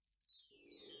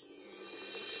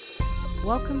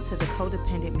Welcome to the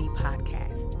Codependent Me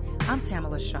podcast. I'm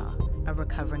Tamala Shaw, a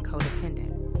recovering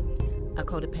codependent, a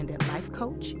codependent life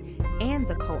coach, and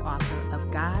the co-author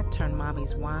of God Turned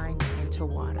Mommy's Wine into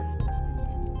Water.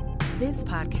 This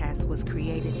podcast was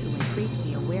created to increase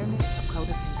the awareness of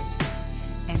codependency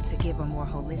and to give a more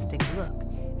holistic look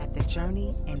at the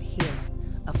journey and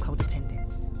healing of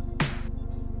codependence.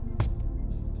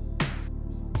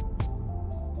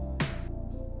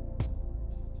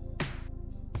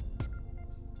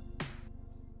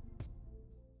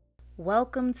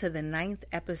 Welcome to the 9th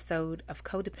episode of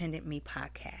Codependent Me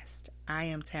podcast. I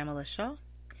am Tamala Shaw,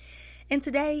 and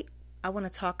today I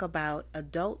want to talk about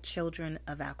adult children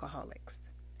of alcoholics.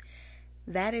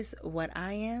 That is what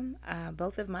I am.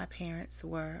 Both of my parents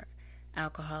were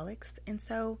alcoholics, and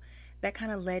so that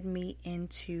kind of led me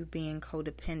into being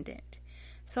codependent.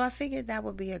 So I figured that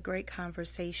would be a great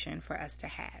conversation for us to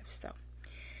have. So,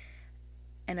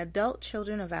 an adult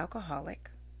children of alcoholic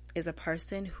is a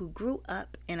person who grew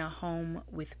up in a home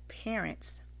with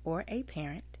parents or a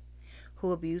parent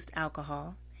who abused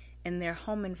alcohol, and their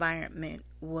home environment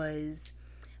was,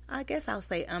 I guess I'll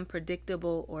say,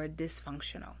 unpredictable or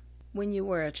dysfunctional. When you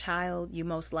were a child, you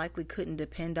most likely couldn't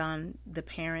depend on the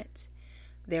parent.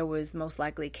 There was most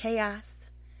likely chaos,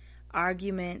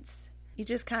 arguments. You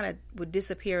just kind of would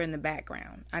disappear in the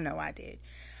background. I know I did.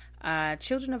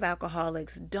 Children of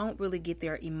alcoholics don't really get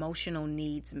their emotional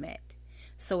needs met.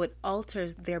 So it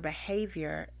alters their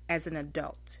behavior as an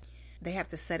adult. They have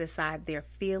to set aside their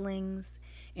feelings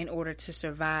in order to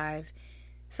survive.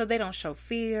 So they don't show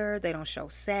fear, they don't show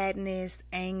sadness,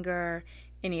 anger,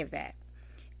 any of that.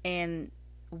 And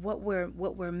what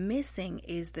we're missing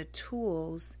is the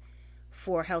tools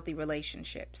for healthy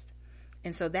relationships.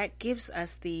 And so that gives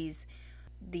us these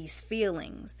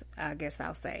feelings, I guess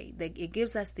I'll say. It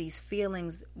gives us these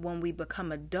feelings when we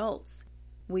become adults.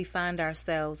 We find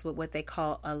ourselves with what they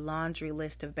call a laundry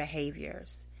list of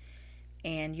behaviors.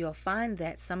 And you'll find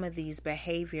that some of these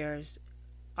behaviors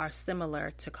are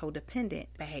similar to codependent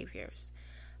behaviors.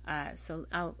 So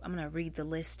I'm going to read the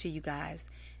list to you guys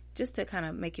just to kind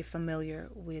of make you familiar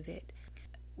with it.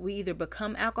 We either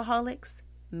become alcoholics,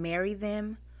 marry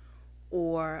them,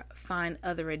 or find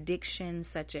other addictions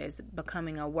such as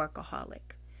becoming a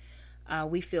workaholic.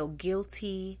 We feel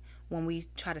guilty when we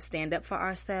try to stand up for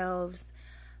ourselves.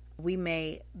 We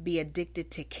may be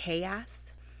addicted to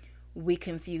chaos. We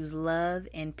confuse love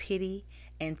and pity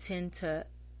and tend to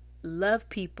love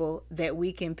people that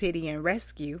we can pity and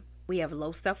rescue. We have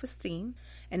low self-esteem.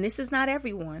 And this is not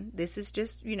everyone. This is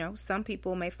just, some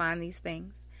people may find these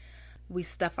things. We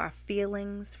stuff our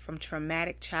feelings from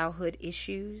traumatic childhood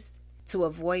issues. To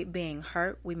avoid being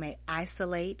hurt, we may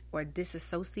isolate or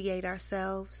disassociate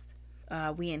ourselves.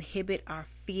 We inhibit our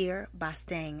fear by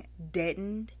staying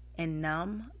deadened and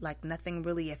numb, like nothing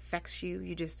really affects you.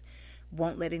 You just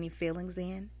won't let any feelings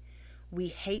in. We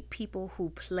hate people who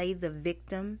play the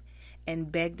victim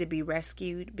and beg to be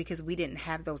rescued because we didn't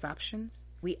have those options.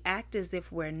 We act as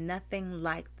if we're nothing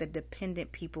like the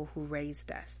dependent people who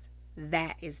raised us.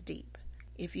 That is deep.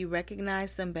 If you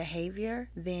recognize some behavior,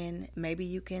 then maybe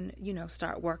you can,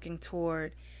 start working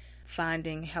toward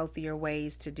finding healthier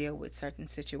ways to deal with certain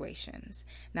situations.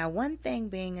 Now, one thing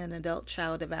being an adult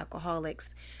child of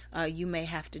alcoholics, you may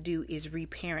have to do is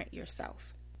reparent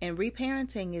yourself. And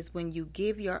reparenting is when you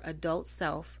give your adult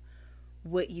self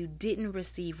what you didn't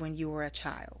receive when you were a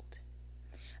child.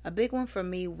 A big one for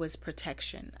me was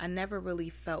protection. I never really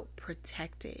felt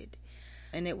protected.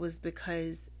 And it was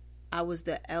because I was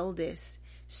the eldest,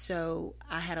 so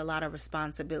I had a lot of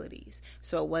responsibilities.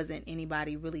 So it wasn't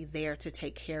anybody really there to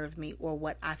take care of me or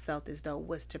what I felt as though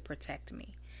was to protect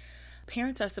me.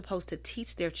 Parents are supposed to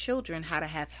teach their children how to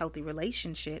have healthy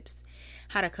relationships,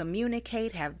 how to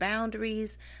communicate, have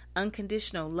boundaries,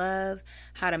 unconditional love,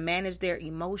 how to manage their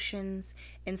emotions.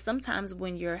 And sometimes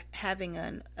when you're having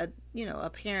a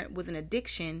parent with an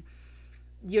addiction,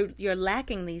 you're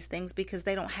lacking these things because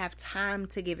they don't have time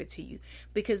to give it to you,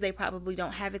 because they probably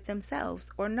don't have it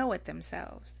themselves or know it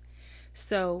themselves.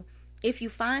 So if you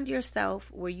find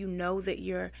yourself where you know that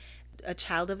you're a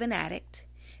child of an addict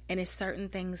and it's certain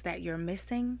things that you're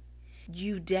missing,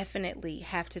 you definitely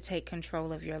have to take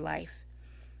control of your life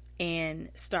and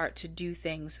start to do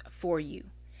things for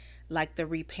you, like the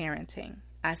reparenting.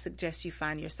 I suggest you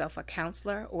find yourself a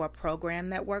counselor or a program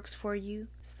that works for you.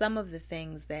 Some of the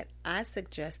things that I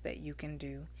suggest that you can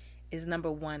do is,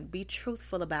 number one, be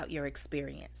truthful about your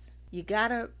experience. You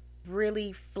gotta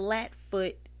really flat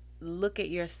foot look at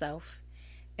yourself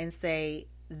and say,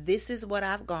 this is what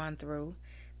I've gone through.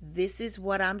 This is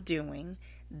what I'm doing.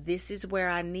 This is where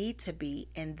I need to be.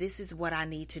 And this is what I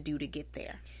need to do to get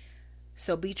there.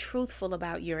 So be truthful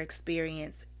about your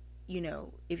experience.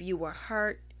 If you were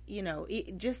hurt,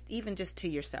 just to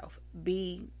yourself,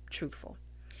 be truthful.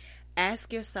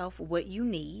 Ask yourself what you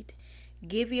need.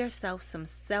 Give yourself some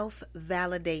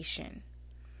self-validation.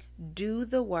 Do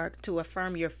the work to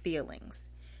affirm your feelings.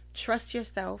 Trust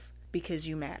yourself because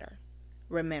you matter.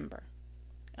 Remember,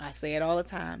 I say it all the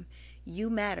time, you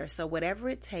matter. So whatever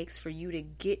it takes for you to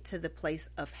get to the place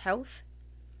of health,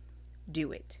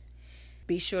 do it.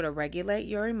 Be sure to regulate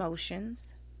your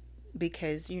emotions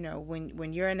because,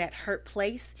 when you're in that hurt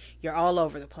place, you're all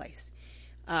over the place.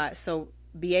 So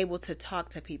be able to talk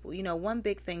to people. One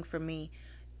big thing for me,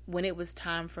 when it was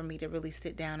time for me to really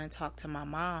sit down and talk to my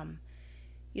mom,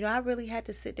 I really had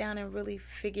to sit down and really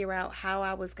figure out how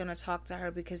I was going to talk to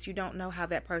her, because you don't know how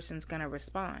that person's going to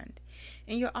respond.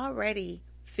 And you're already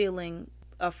feeling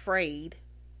afraid.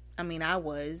 I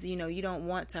was, you don't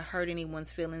want to hurt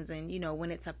anyone's feelings. And,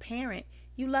 when it's a parent,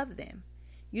 you love them.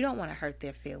 You don't want to hurt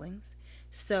their feelings.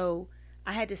 So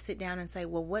I had to sit down and say,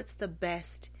 well, what's the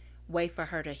best way for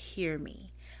her to hear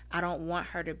me? I don't want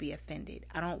her to be offended.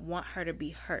 I don't want her to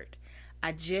be hurt.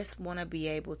 I just want to be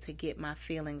able to get my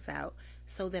feelings out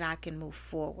so that I can move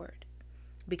forward.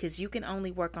 Because you can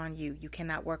only work on you. You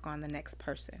cannot work on the next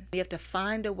person. You have to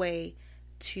find a way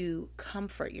to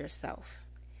comfort yourself.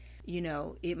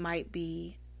 It might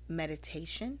be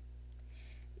meditation.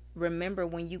 Remember,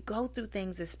 when you go through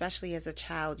things, especially as a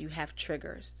child, you have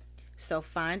triggers. So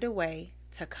find a way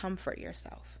to comfort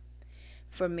yourself.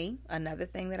 For me, another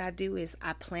thing that I do is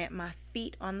I plant my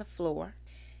feet on the floor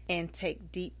and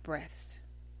take deep breaths.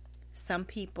 Some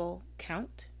people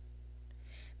count.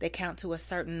 They count to a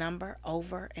certain number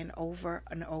over and over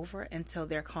and over until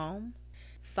they're calm.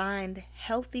 Find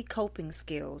healthy coping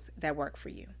skills that work for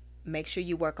you. Make sure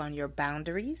you work on your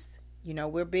boundaries.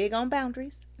 We're big on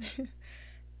boundaries.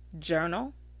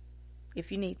 Journal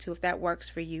if you need to, if that works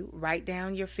for you. Write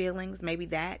down your feelings. Maybe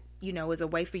that, is a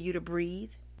way for you to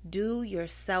breathe. Do your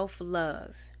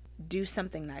self-love. Do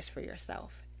something nice for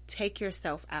yourself. Take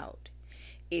yourself out.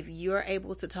 If you're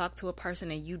able to talk to a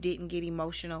person and you didn't get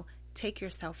emotional, take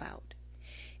yourself out.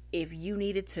 If you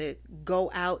needed to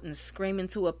go out and scream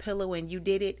into a pillow and you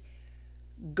did it,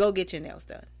 go get your nails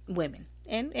done. Women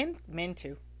and men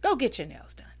too. Go get your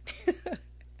nails done.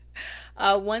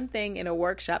 One thing in a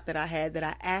workshop that I had that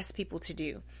I asked people to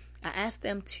do, I asked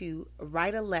them to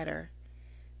write a letter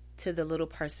to the little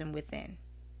person within.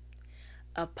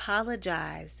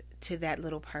 Apologize to that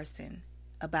little person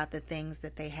about the things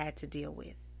that they had to deal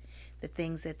with, the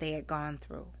things that they had gone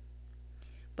through.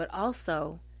 But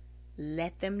also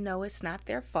let them know it's not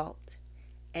their fault,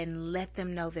 and let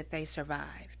them know that they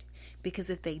survived. Because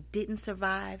if they didn't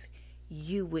survive,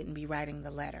 you wouldn't be writing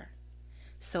the letter.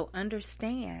 So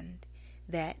understand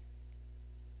that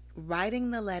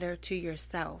writing the letter to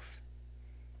yourself,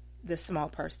 the small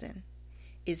person,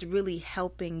 is really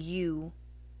helping you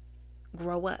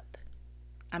grow up.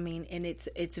 And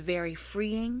it's very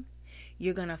freeing.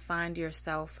 You're going to find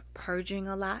yourself purging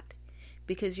a lot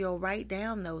because you'll write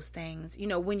down those things.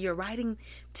 When you're writing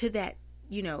to that,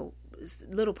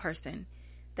 little person,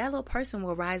 that little person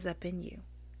will rise up in you.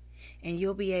 And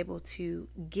you'll be able to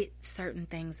get certain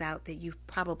things out that you've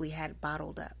probably had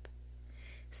bottled up.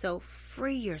 So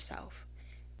free yourself.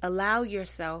 Allow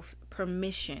yourself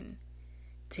permission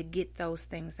to get those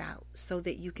things out so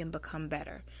that you can become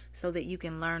better, so that you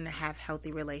can learn to have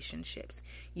healthy relationships.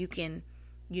 You can,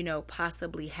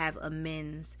 possibly have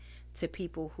amends to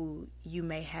people who you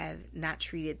may have not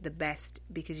treated the best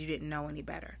because you didn't know any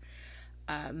better.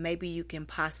 Maybe you can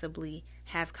possibly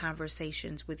have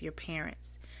conversations with your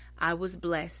parents. I was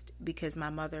blessed because my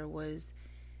mother was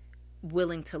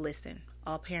willing to listen.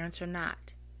 All parents are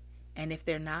not. And if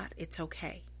they're not, it's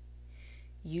okay.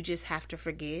 You just have to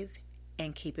forgive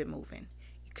and keep it moving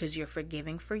because you're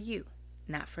forgiving for you,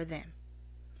 not for them.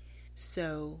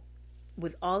 So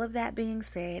with all of that being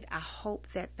said, I hope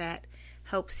that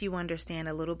helps you understand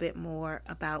a little bit more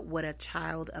about what a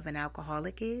child of an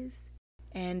alcoholic is.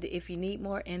 And if you need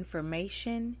more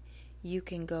information, you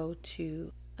can go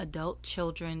to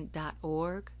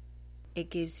adultchildren.org. It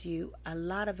gives you a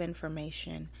lot of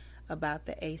information about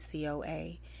the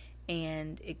ACOA,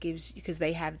 and it gives, because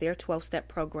they have their 12-step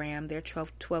program, their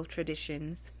 12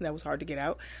 traditions. That was hard to get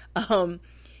out.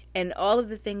 And all of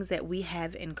the things that we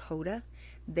have in CODA,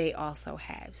 they also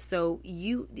have. So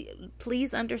you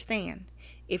please understand,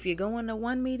 if you're going to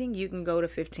one meeting, you can go to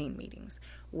 15 meetings.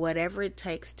 Whatever it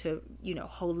takes to,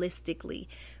 holistically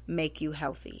make you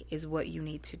healthy is what you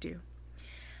need to do.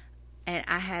 And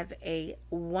I have a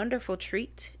wonderful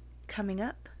treat coming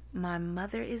up. My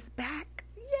mother is back.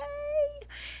 Yay!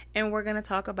 And we're going to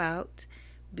talk about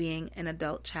being an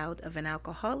adult child of an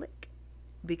alcoholic,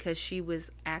 because she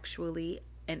was actually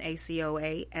an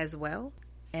ACOA as well,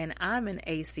 and I'm an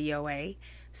ACOA.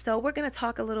 So we're going to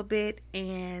talk a little bit,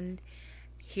 and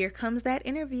here comes that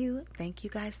interview. Thank you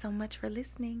guys so much for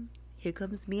listening. Here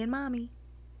comes me and Mommy.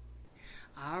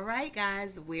 All right,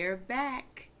 guys, we're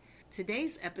back.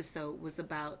 Today's episode was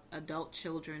about adult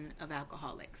children of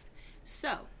alcoholics.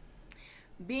 So,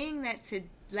 being that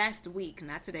last week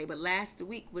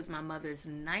was my mother's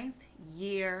 9th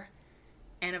year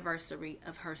anniversary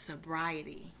of her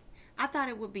sobriety, I thought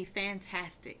it would be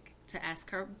fantastic to ask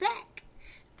her back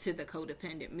to the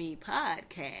Codependent Me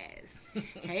podcast.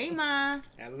 Hey, Ma.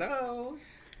 Hello.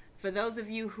 For those of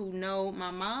you who know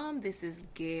my mom, this is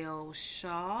Gail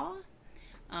Shaw.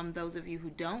 Those of you who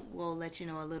don't, we'll let you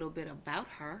know a little bit about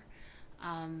her.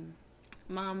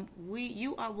 Mom,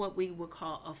 you are what we would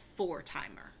call a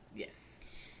four-timer. Yes.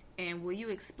 And will you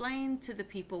explain to the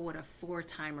people what a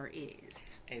four-timer is?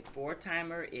 A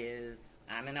four-timer is,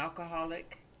 I'm an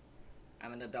alcoholic.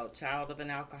 I'm an adult child of an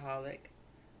alcoholic.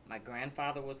 My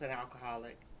grandfather was an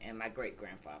alcoholic, and my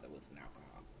great-grandfather was an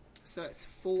alcoholic. So it's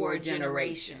four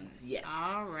generations. Yes.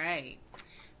 All right.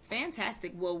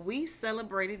 Fantastic. Well, we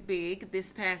celebrated big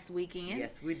this past weekend.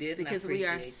 Yes, we did. Because we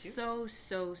are so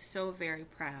very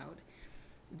proud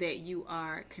that you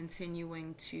are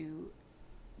continuing to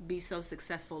be so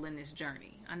successful in this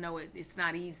journey. I know it's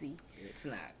not easy. It's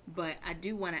not. But I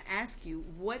do want to ask you,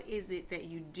 what is it that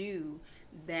you do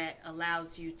that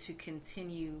allows you to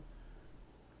continue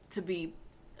to be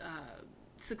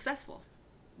successful?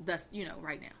 Thus,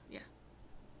 right now. Yeah.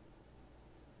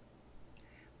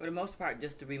 For the most part,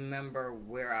 just to remember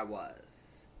where I was.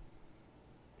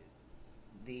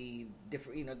 The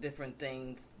different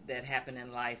things that happen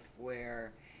in life,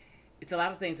 where it's a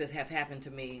lot of things that have happened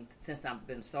to me since I've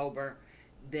been sober,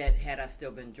 that had I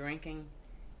still been drinking,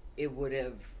 it would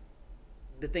have,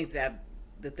 the things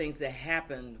that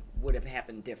happened would have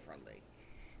happened differently.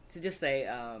 To just say,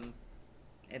 an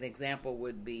example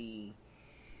would be,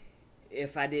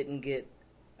 if I didn't get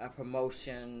a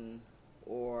promotion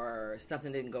or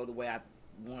something didn't go the way I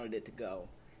wanted it to go,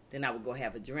 then I would go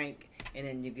have a drink, and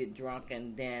then you get drunk,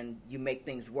 and then you make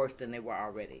things worse than they were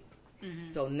already. Mm-hmm.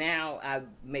 So now I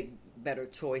make better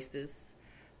choices.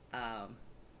 I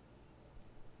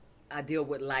deal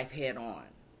with life head on,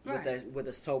 right, with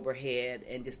a sober head,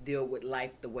 and just deal with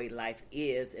life the way life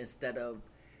is, instead of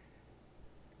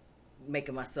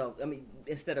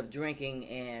instead of drinking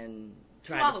and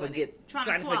trying to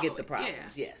forget the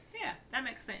problems. Yeah. Yes. Yeah, that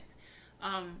makes sense.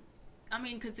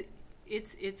 Because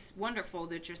it's wonderful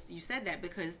that you said that,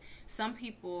 because some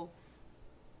people,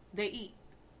 they eat.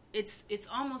 It's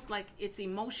almost like it's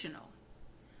emotional.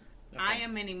 Okay. I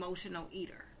am an emotional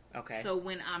eater. Okay. So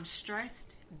when I'm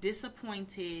stressed,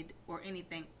 disappointed, or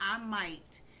anything, I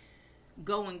might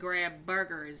go and grab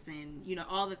burgers and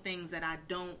all the things that I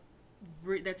don't.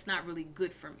 That's not really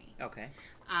good for me. Okay.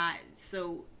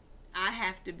 So I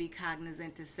have to be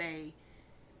cognizant to say,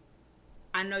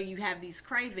 I know you have these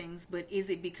cravings, but is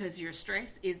it because you're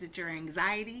stressed? Is it your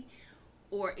anxiety?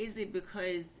 Or is it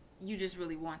because you just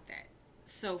really want that?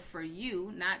 So for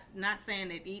you, not saying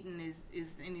that eating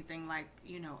is anything like,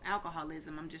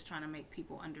 alcoholism. I'm just trying to make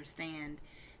people understand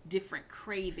different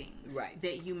cravings, right,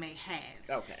 that you may have.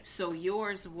 Okay. So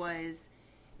yours was,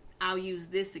 I'll use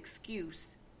this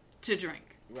excuse to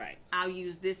drink. Right. I'll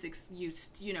use this excuse,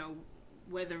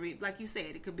 whether it, like you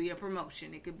said, it could be a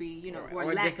promotion, it could be,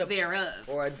 or lack thereof,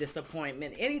 or a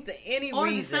disappointment, any or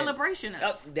reason, the celebration of.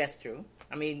 Oh, that's true.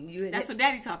 That's what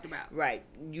Daddy talked about. Right.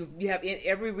 You have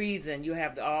every reason. You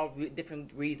have all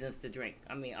different reasons to drink.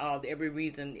 Every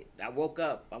reason. I woke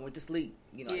up. I went to sleep.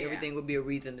 Everything would be a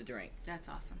reason to drink. That's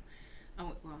awesome.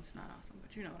 Oh, well, it's not awesome,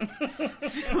 but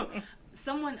So,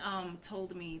 someone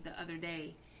told me the other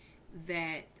day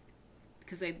that,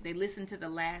 because they listened to the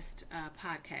last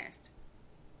podcast,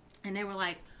 and they were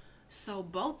like, so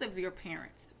both of your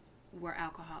parents were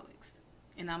alcoholics.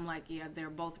 And I'm like, yeah, they're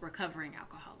both recovering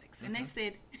alcoholics. Mm-hmm. And they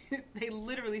said, they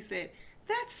literally said,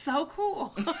 that's so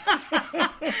cool. I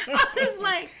was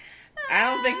like, I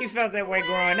don't think you felt that way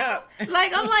growing up. I'm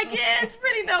like, yeah, it's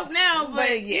pretty dope now,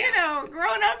 but yeah,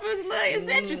 growing up it's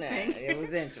interesting. It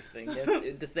was interesting,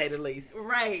 to say the least.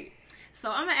 Right.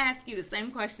 So I'm going to ask you the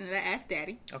same question that I asked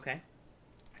Daddy. Okay.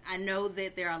 I know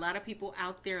that there are a lot of people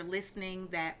out there listening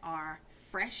that are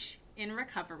fresh in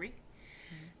recovery,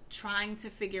 trying to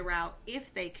figure out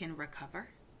if they can recover,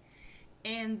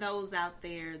 and those out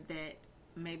there that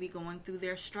may be going through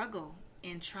their struggle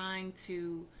and trying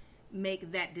to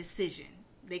make that decision.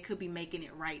 They could be making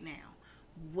it right now.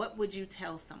 What would you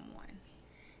tell someone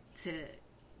to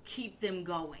keep them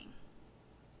going?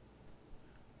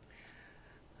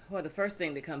 Well, the first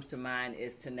thing that comes to mind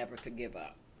is to never to give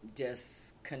up.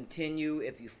 Just continue.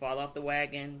 If you fall off the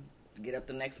wagon, get up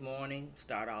the next morning,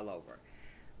 start all over.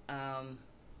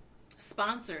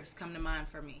 Sponsors come to mind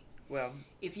for me. Well,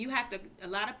 if you have to, a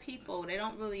lot of people, they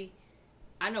don't really,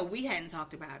 I know we hadn't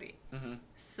talked about it. mm-hmm.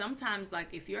 Sometimes, like,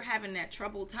 if you're having that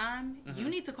troubled time, Mm-hmm. you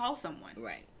need to call someone.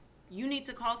 Right. You need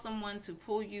to call someone to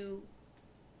pull you,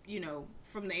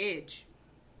 from the edge.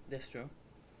 That's true.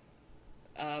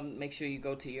 Make sure you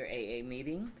go to your AA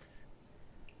meetings.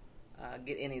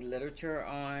 Get any literature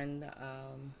on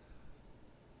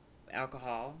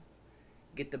alcohol.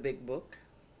 Get the big book.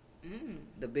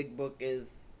 The big book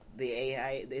is the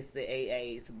AA. It's the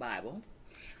AA's Bible.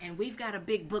 And we've got a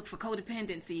big book for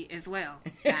codependency as well,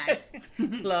 guys.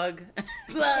 Plug,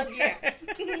 yeah.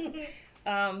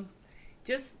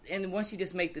 And once you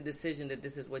just make the decision that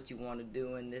this is what you want to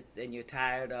do, and you're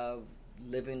tired of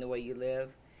living the way you live,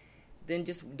 then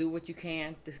just do what you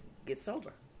can to get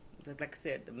sober. Just like I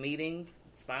said, the meetings,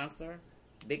 sponsor,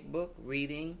 big book,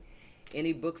 reading,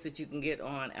 any books that you can get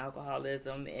on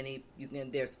alcoholism.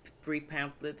 There's free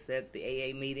pamphlets at the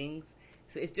AA meetings.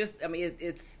 So it's just,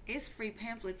 it's free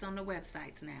pamphlets on the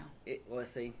websites now.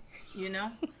 Let's see.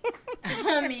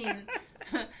 I mean,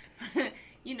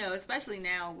 especially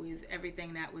now with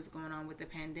everything that was going on with the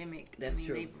pandemic. That's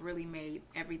true. They've really made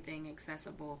everything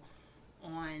accessible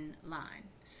online.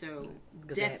 So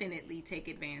definitely take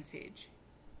advantage.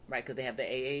 Right, because they have the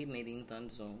AA meetings on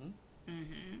Zoom.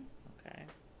 Mm-hmm. Okay.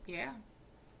 Yeah.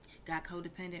 Got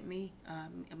codependent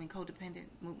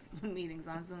meetings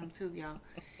on Zoom too, y'all.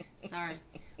 Sorry.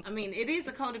 It is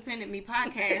a Codependent Me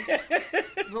podcast,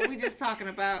 but we're just talking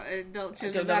about adult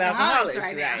children of alcoholics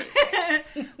right now.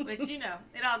 But it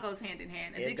all goes hand in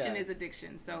hand. Addiction is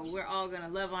addiction. So we're all going to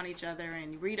love on each other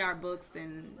and read our books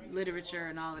and literature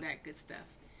and all of that good stuff.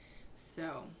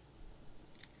 So,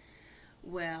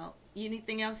 well,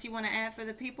 anything else you want to add for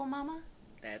the people, Mama?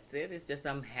 That's it. It's just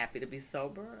I'm happy to be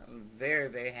sober. I'm very,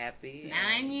 very happy.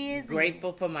 9 years.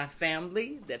 Grateful for my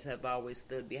family that have always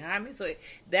stood behind me. So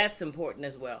that's important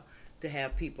as well, to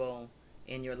have people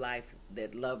in your life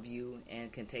that love you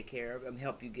and can take care of and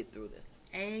help you get through this.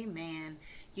 Amen.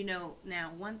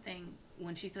 Now one thing,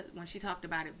 when she talked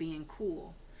about it being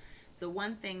cool, the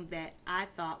one thing that I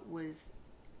thought was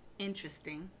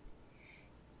interesting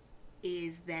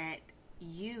is that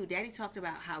Daddy talked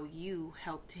about how you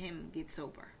helped him get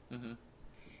sober. Mm-hmm.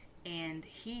 And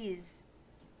he's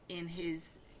in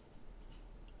his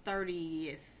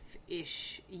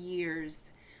 30th-ish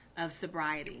years of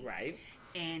sobriety. Right.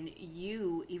 And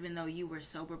you, even though you were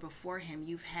sober before him,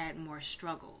 you've had more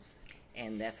struggles.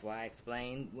 And that's why I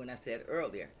explained when I said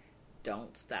earlier,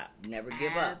 don't stop. Never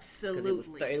give up.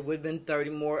 Absolutely. It would have been 30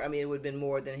 more. It would have been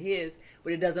more than his.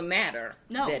 But it doesn't matter.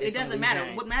 No, it doesn't matter.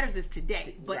 9. What matters is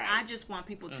today. But right. I just want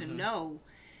people to know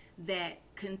that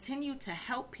continue to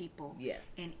help people.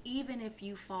 Yes. And even if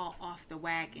you fall off the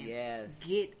wagon, yes,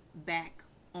 get back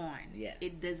on. Yes.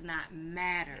 It does not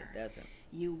matter. It doesn't.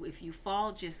 If you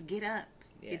fall, just get up.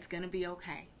 Yes. It's going to be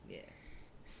okay. Yes.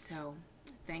 So,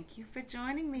 thank you for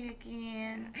joining me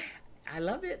again. I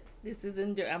love it.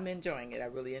 I'm enjoying it. I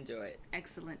really enjoy it.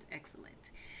 Excellent,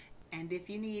 excellent. And if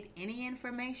you need any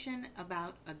information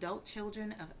about adult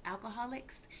children of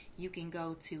alcoholics, you can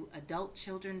go to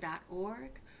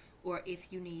adultchildren.org. Or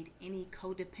if you need any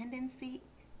codependency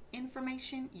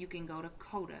information, you can go to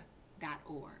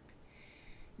coda.org.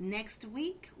 Next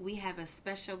week, we have a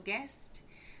special guest.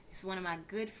 It's one of my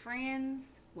good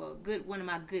friends, one of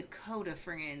my good CODA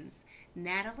friends,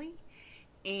 Natalie.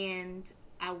 And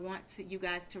I want you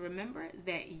guys to remember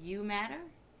that you matter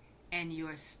and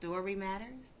your story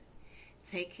matters.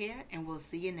 Take care, and we'll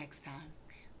see you next time.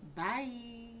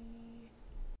 Bye.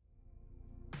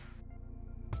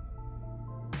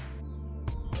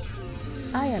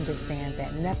 I understand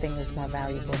that nothing is more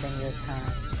valuable than your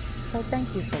time, so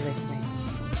thank you for listening.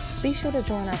 Be sure to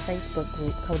join our Facebook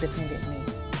group, Codependent Me,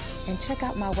 and check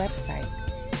out my website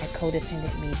at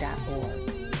codependentme.org.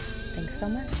 Thanks so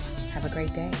much. Have a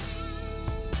great day.